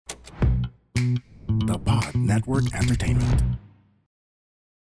Network Entertainment.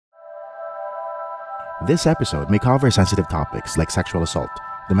 This episode may cover sensitive topics like sexual assault,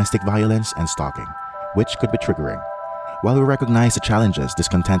 domestic violence, and stalking, which could be triggering. While we recognize the challenges this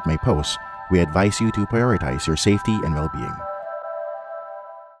content may pose, we advise you to prioritize your safety and well-being.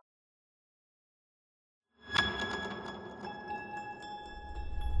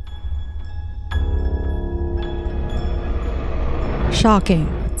 Shocking,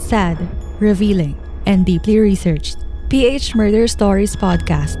 sad, revealing, and deeply researched, PH Murder Stories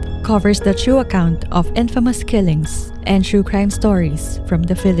podcast covers the true account of infamous killings and true crime stories from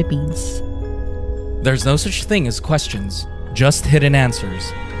the Philippines. There's no such thing as questions, just hidden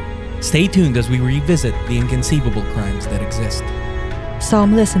answers. Stay tuned as we revisit the inconceivable crimes that exist.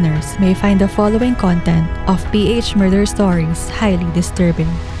 Some listeners may find the following content of PH Murder Stories highly disturbing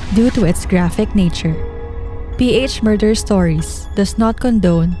due to its graphic nature. PH Murder Stories does not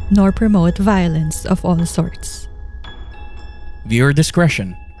condone nor promote violence of all sorts. Viewer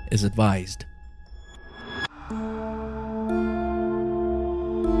discretion is advised.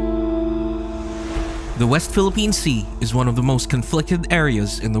 The West Philippine Sea is one of the most conflicted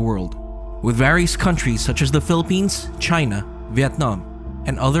areas in the world, with various countries such as the Philippines, China, Vietnam,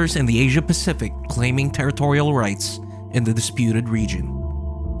 and others in the Asia-Pacific claiming territorial rights in the disputed region.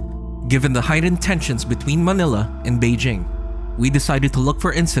 Given the heightened tensions between Manila and Beijing, we decided to look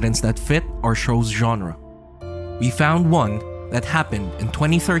for incidents that fit our show's genre. We found one that happened in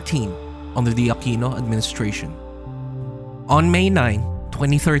 2013 under the Aquino administration. On May 9,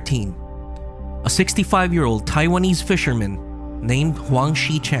 2013, a 65-year-old Taiwanese fisherman named Huang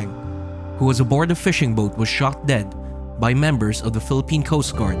Shih-Cheng, who was aboard a fishing boat, was shot dead by members of the Philippine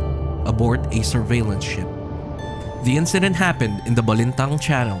Coast Guard aboard a surveillance ship. The incident happened in the Balintang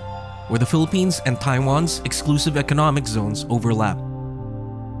Channel, where the Philippines and Taiwan's exclusive economic zones overlap.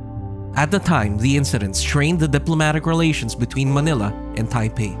 At the time, the incident strained the diplomatic relations between Manila and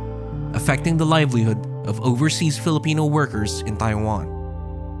Taipei, affecting the livelihood of overseas Filipino workers in Taiwan.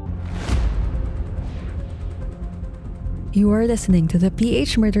 You are listening to the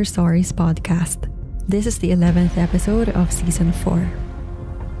PH Murder Stories podcast. This is the 11th episode of Season 4.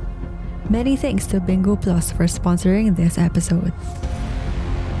 Many thanks to Bingo Plus for sponsoring this episode.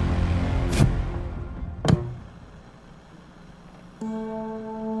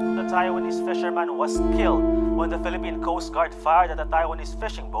 The Taiwanese fisherman was killed when the Philippine Coast Guard fired at a Taiwanese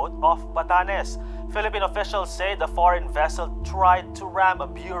fishing boat off Batanes. Philippine officials say the foreign vessel tried to ram a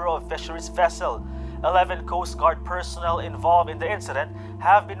Bureau of Fisheries vessel. 11 Coast Guard personnel involved in the incident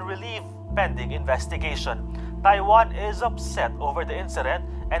have been relieved pending investigation. Taiwan is upset over the incident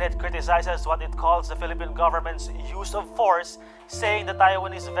and it criticizes what it calls the Philippine government's use of force, saying the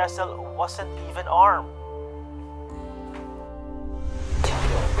Taiwanese vessel wasn't even armed.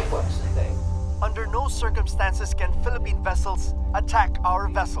 Under no circumstances can Philippine vessels attack our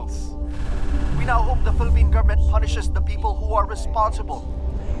vessels. We now hope the Philippine government punishes the people who are responsible,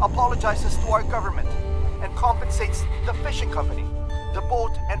 apologizes to our government, and compensates the fishing company, the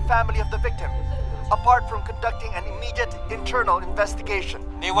boat, and family of the victim, apart from conducting an immediate internal investigation.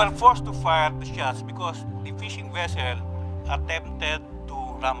 They were forced to fire the shots because the fishing vessel attempted to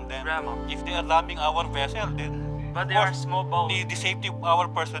ram them. If they are ramming our vessel, then But they are small boats. the safety of our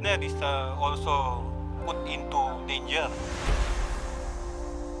personnel is also put into danger.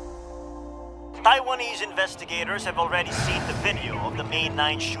 Taiwanese investigators have already seen the video of the May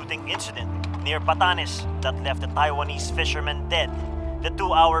 9 shooting incident near Batanes that left a Taiwanese fisherman dead. The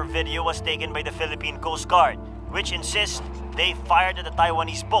 2-hour video was taken by the Philippine Coast Guard, which insists they fired at the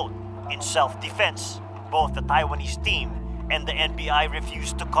Taiwanese boat in self-defense. Both the Taiwanese team and the NBI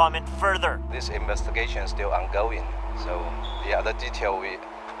refused to comment further. This investigation is still ongoing, so the other detail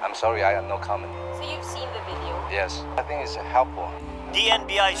I'm sorry, I have no comment. So you've seen the video? Yes, I think it's helpful. The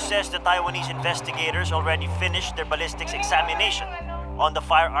NBI says the Taiwanese investigators already finished their ballistics examination on the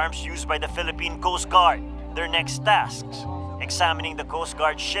firearms used by the Philippine Coast Guard. Their next tasks: examining the Coast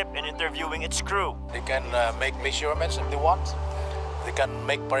Guard ship and interviewing its crew. They can make measurements if they want. They can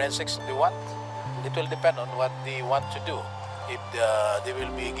make forensics if they want. It will depend on what they want to do. If they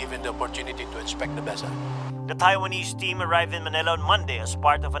will be given the opportunity to inspect the vessel. The Taiwanese team arrived in Manila on Monday as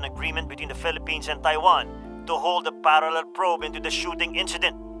part of an agreement between the Philippines and Taiwan to hold a parallel probe into the shooting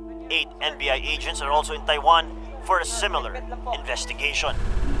incident. 8 NBI agents are also in Taiwan for a similar investigation.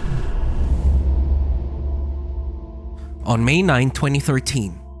 On May 9,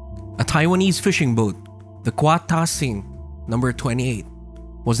 2013, a Taiwanese fishing boat, the �々𝙗 number 28,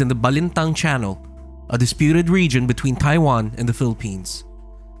 was in the Balintang Channel, a disputed region between Taiwan and the Philippines.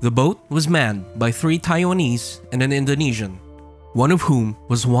 The boat was manned by 3 Taiwanese and an Indonesian, one of whom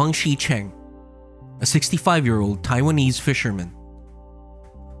was Huang Shih-Cheng. a 65-year-old Taiwanese fisherman.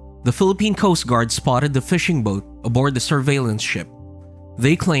 The Philippine Coast Guard spotted the fishing boat aboard the surveillance ship.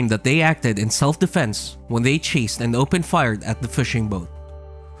 They claimed that they acted in self-defense when they chased and opened fire at the fishing boat,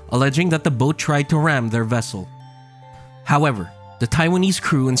 alleging that the boat tried to ram their vessel. However, the Taiwanese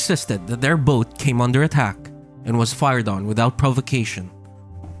crew insisted that their boat came under attack and was fired on without provocation.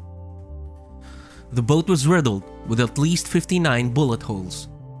 The boat was riddled with at least 59 bullet holes,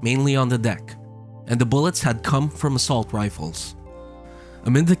 mainly on the deck, and the bullets had come from assault rifles.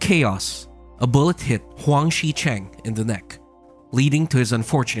 Amid the chaos, a bullet hit Huang Shih-Cheng in the neck, leading to his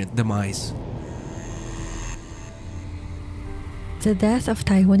unfortunate demise. The death of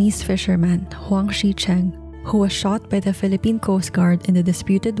Taiwanese fisherman Huang Shih-Cheng, who was shot by the Philippine Coast Guard in the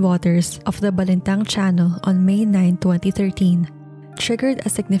disputed waters of the Balintang Channel on May 9, 2013, triggered a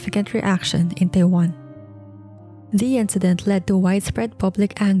significant reaction in Taiwan. The incident led to widespread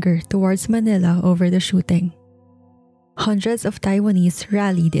public anger towards Manila over the shooting. Hundreds of Taiwanese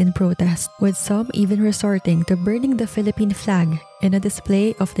rallied in protest, with some even resorting to burning the Philippine flag in a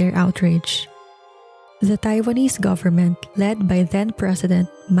display of their outrage. The Taiwanese government, led by then-President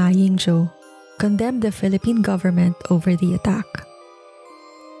Ma Ying-jeou, condemned the Philippine government over the attack.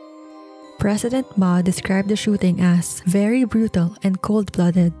 President Ma described the shooting as very brutal and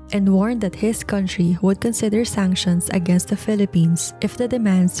cold-blooded and warned that his country would consider sanctions against the Philippines if the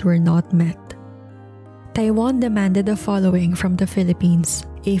demands were not met. Taiwan demanded the following from the Philippines: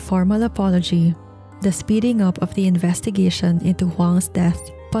 a formal apology, the speeding up of the investigation into Huang's death,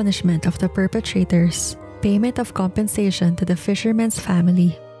 punishment of the perpetrators, payment of compensation to the fisherman's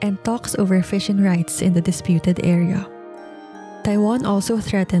family, and talks over fishing rights in the disputed area. Taiwan also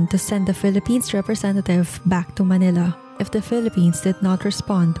threatened to send the Philippines representative back to Manila if the Philippines did not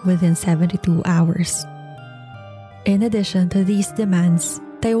respond within 72 hours. In addition to these demands,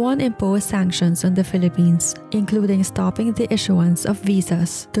 Taiwan imposed sanctions on the Philippines, including stopping the issuance of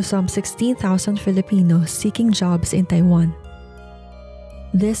visas to some 16,000 Filipinos seeking jobs in Taiwan.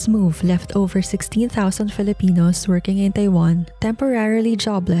 This move left over 16,000 Filipinos working in Taiwan temporarily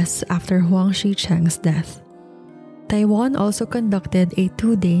jobless after Huang Shih-Cheng's death. Taiwan also conducted a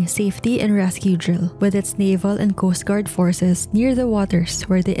 2-day safety and rescue drill with its naval and Coast Guard forces near the waters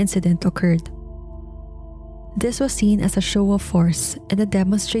where the incident occurred. This was seen as a show of force and a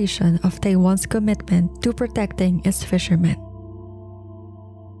demonstration of Taiwan's commitment to protecting its fishermen.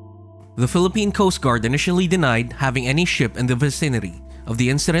 The Philippine Coast Guard initially denied having any ship in the vicinity of the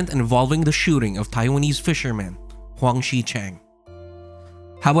incident involving the shooting of Taiwanese fisherman Huang Shih-Cheng.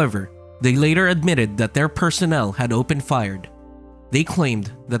 However, they later admitted that their personnel had opened fire. They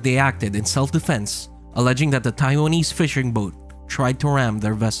claimed that they acted in self-defense, alleging that the Taiwanese fishing boat tried to ram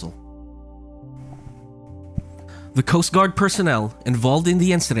their vessel. The Coast Guard personnel involved in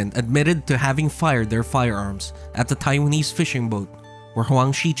the incident admitted to having fired their firearms at the Taiwanese fishing boat where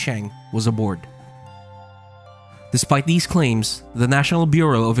Huang Shih-Cheng was aboard. Despite these claims, the National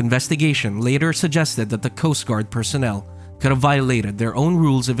Bureau of Investigation later suggested that the Coast Guard personnel could have violated their own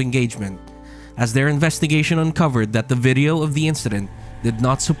rules of engagement, as their investigation uncovered that the video of the incident did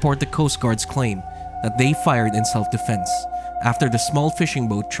not support the Coast Guard's claim that they fired in self-defense after the small fishing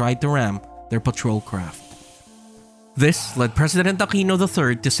boat tried to ram their patrol craft. This led President Aquino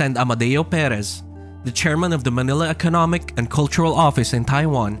III to send Amadeo Perez, the chairman of the Manila Economic and Cultural Office in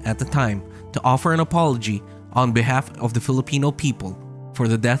Taiwan at the time, to offer an apology on behalf of the Filipino people for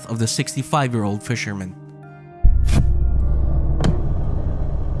the death of the 65-year-old fisherman.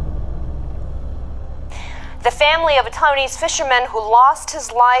 The family of a Taiwanese fisherman who lost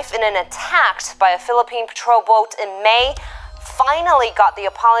his life in an attack by a Philippine patrol boat in May finally got the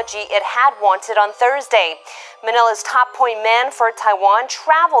apology it had wanted on Thursday. Manila's top point man for Taiwan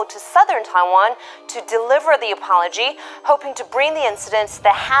traveled to southern Taiwan to deliver the apology, hoping to bring the incident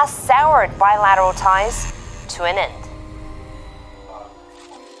that has soured bilateral ties to an end.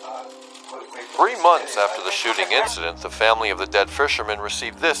 3 months after the shooting incident, the family of the dead fisherman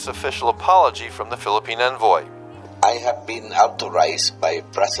received this official apology from the Philippine envoy. I have been authorized by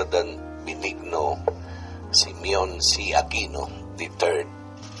President Benigno Simeon C. Aquino III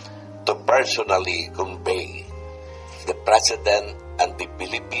to personally convey the President and the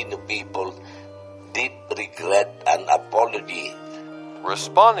Filipino people deep regret and apology.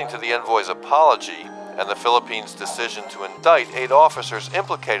 Responding to the envoy's apology and the Philippines' decision to indict 8 officers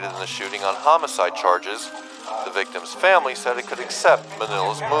implicated in the shooting on homicide charges, the victim's family said it could accept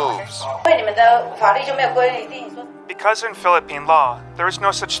Manila's moves. Because in Philippine law, there is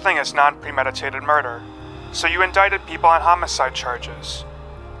no such thing as non-premeditated murder, so you indicted people on homicide charges.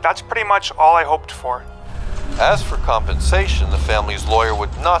 That's pretty much all I hoped for. As for compensation, the family's lawyer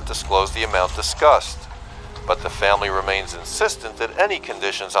would not disclose the amount discussed, but the family remains insistent that any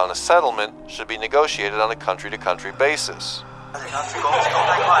conditions on a settlement should be negotiated on a country-to-country basis.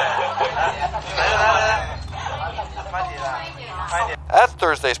 At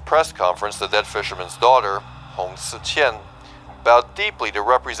Thursday's press conference, the dead fisherman's daughter, Huang Shih-Cheng, bowed deeply to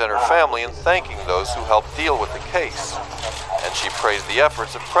represent her family in thanking those who helped deal with the case, and she praised the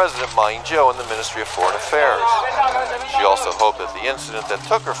efforts of President Ma Ying-jeou and the Ministry of Foreign Affairs. She also hoped that the incident that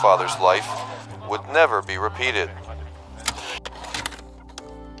took her father's life would never be repeated.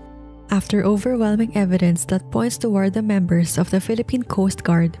 After overwhelming evidence that points toward the members of the Philippine Coast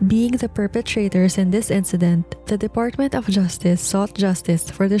Guard being the perpetrators in this incident, the Department of Justice sought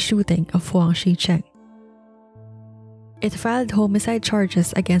justice for the shooting of Huang Shih-Cheng. It filed homicide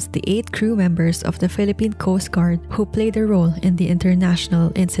charges against the 8 crew members of the Philippine Coast Guard who played a role in the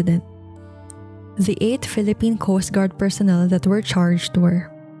international incident. The 8 Philippine Coast Guard personnel that were charged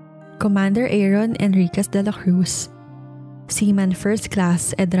were Commander Aaron Enriquez de la Cruz, Seaman First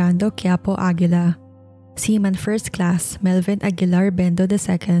Class 𝘃𝙪𝙖𝙧𝙑, Seaman First Class Melvin Aguilar Bendo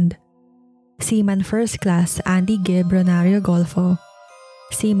II, Seaman First Class Andy Gib Ronario Golfo,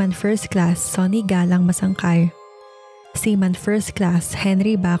 Seaman First Class Sonny Galang Masangkay, Seaman First Class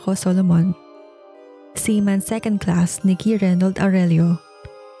Henry Baco Solomon, Seaman Second Class Nicky Reynold Aurelio,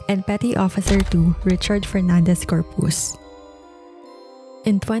 and Petty Officer 2 Richard Fernandez Corpus.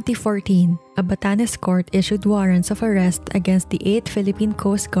 In 2014, a Batanes court issued warrants of arrest against the 8 Philippine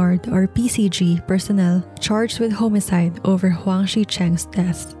Coast Guard or PCG personnel charged with homicide over Huang Shih-Cheng's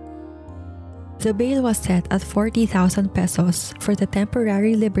death. The bail was set at 40,000 pesos for the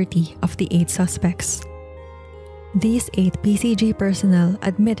temporary liberty of the 8 suspects. These 8 PCG personnel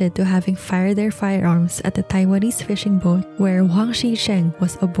admitted to having fired their firearms at the Taiwanese fishing boat where Huang Shih-Cheng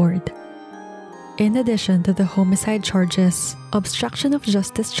was aboard. In addition to the homicide charges, obstruction of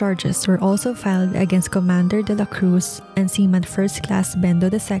justice charges were also filed against Commander de la Cruz and Seaman First Class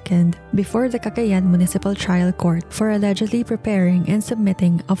Bendo II before the Cagayan Municipal Trial Court for allegedly preparing and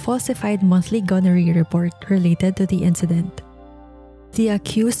submitting a falsified monthly gunnery report related to the incident. The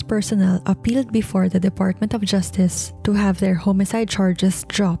accused personnel appealed before the Department of Justice to have their homicide charges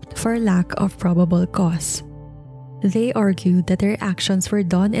dropped for lack of probable cause. They argued that their actions were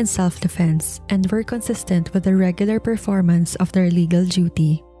done in self-defense and were consistent with the regular performance of their legal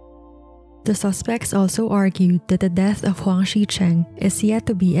duty. The suspects also argued that the death of Huang Shih-Cheng is yet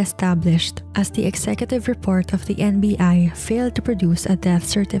to be established, as the executive report of the NBI failed to produce a death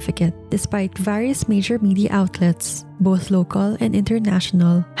certificate, despite various major media outlets, both local and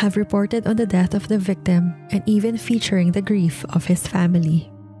international, have reported on the death of the victim and even featuring the grief of his family.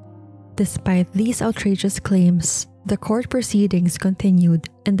 Despite these outrageous claims, the court proceedings continued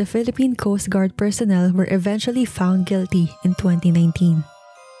and the Philippine Coast Guard personnel were eventually found guilty in 2019.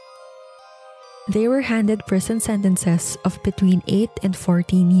 They were handed prison sentences of between 8 and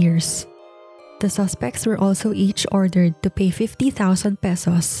 14 years. The suspects were also each ordered to pay 50,000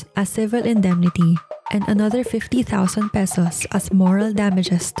 pesos as civil indemnity and another 50,000 pesos as moral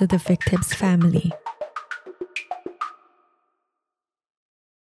damages to the victim's family.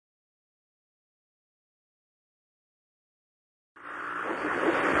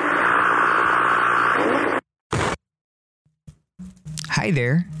 Hi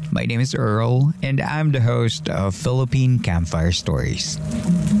there, my name is Earl, and I'm the host of Philippine Campfire Stories.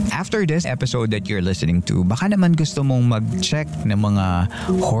 After this episode that you're listening to, baka naman gusto mong mag-check ng mga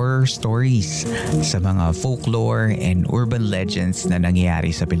horror stories sa mga folklore and urban legends na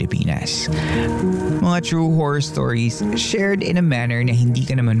nangyayari sa Pilipinas. Mga true horror stories shared in a manner na hindi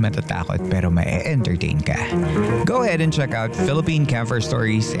ka naman matatakot pero ma-entertain ka. Go ahead and check out Philippine Campfire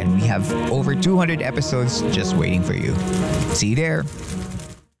Stories, and we have over 200 episodes just waiting for you. See you there!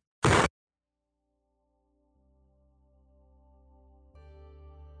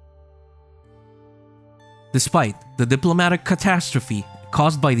 Despite the diplomatic catastrophe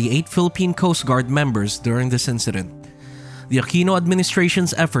caused by the 8 Philippine Coast Guard members during this incident, the Aquino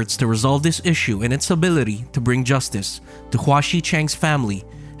administration's efforts to resolve this issue and its ability to bring justice to Huang Shih-Cheng's family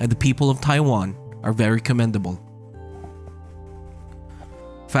and the people of Taiwan are very commendable.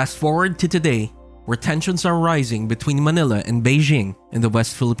 Fast forward to today, where tensions are rising between Manila and Beijing in the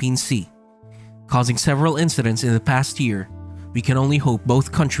West Philippine Sea, causing several incidents in the past year. We can only hope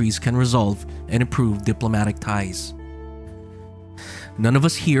both countries can resolve and improve diplomatic ties. None of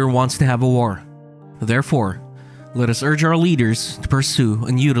us here wants to have a war. Therefore, let us urge our leaders to pursue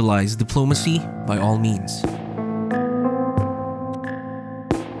and utilize diplomacy by all means.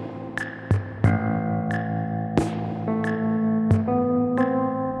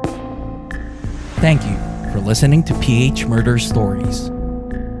 Thank you for listening to PH Murder Stories.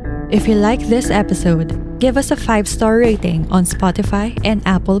 If you like this episode, give us a 5-star rating on Spotify and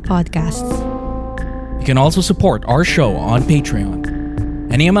Apple Podcasts. You can also support our show on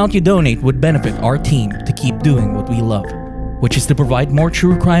Patreon. Any amount you donate would benefit our team to keep doing what we love, which is to provide more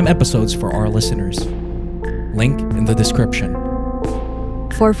true crime episodes for our listeners. Link in the description.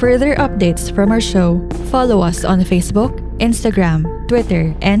 For further updates from our show, follow us on Facebook, Instagram,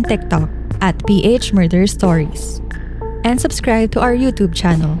 Twitter, and TikTok at PH Murder Stories. And subscribe to our YouTube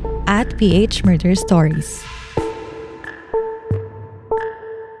channel at PH Murder Stories.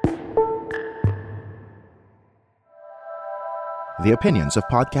 The opinions of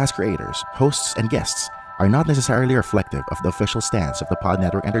podcast creators, hosts, and guests are not necessarily reflective of the official stance of the Pod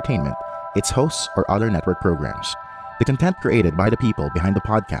Network Entertainment, its hosts, or other network programs. The content created by the people behind the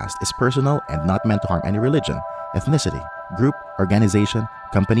podcast is personal and not meant to harm any religion, ethnicity, group, organization,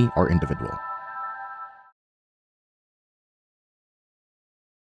 company, or individual.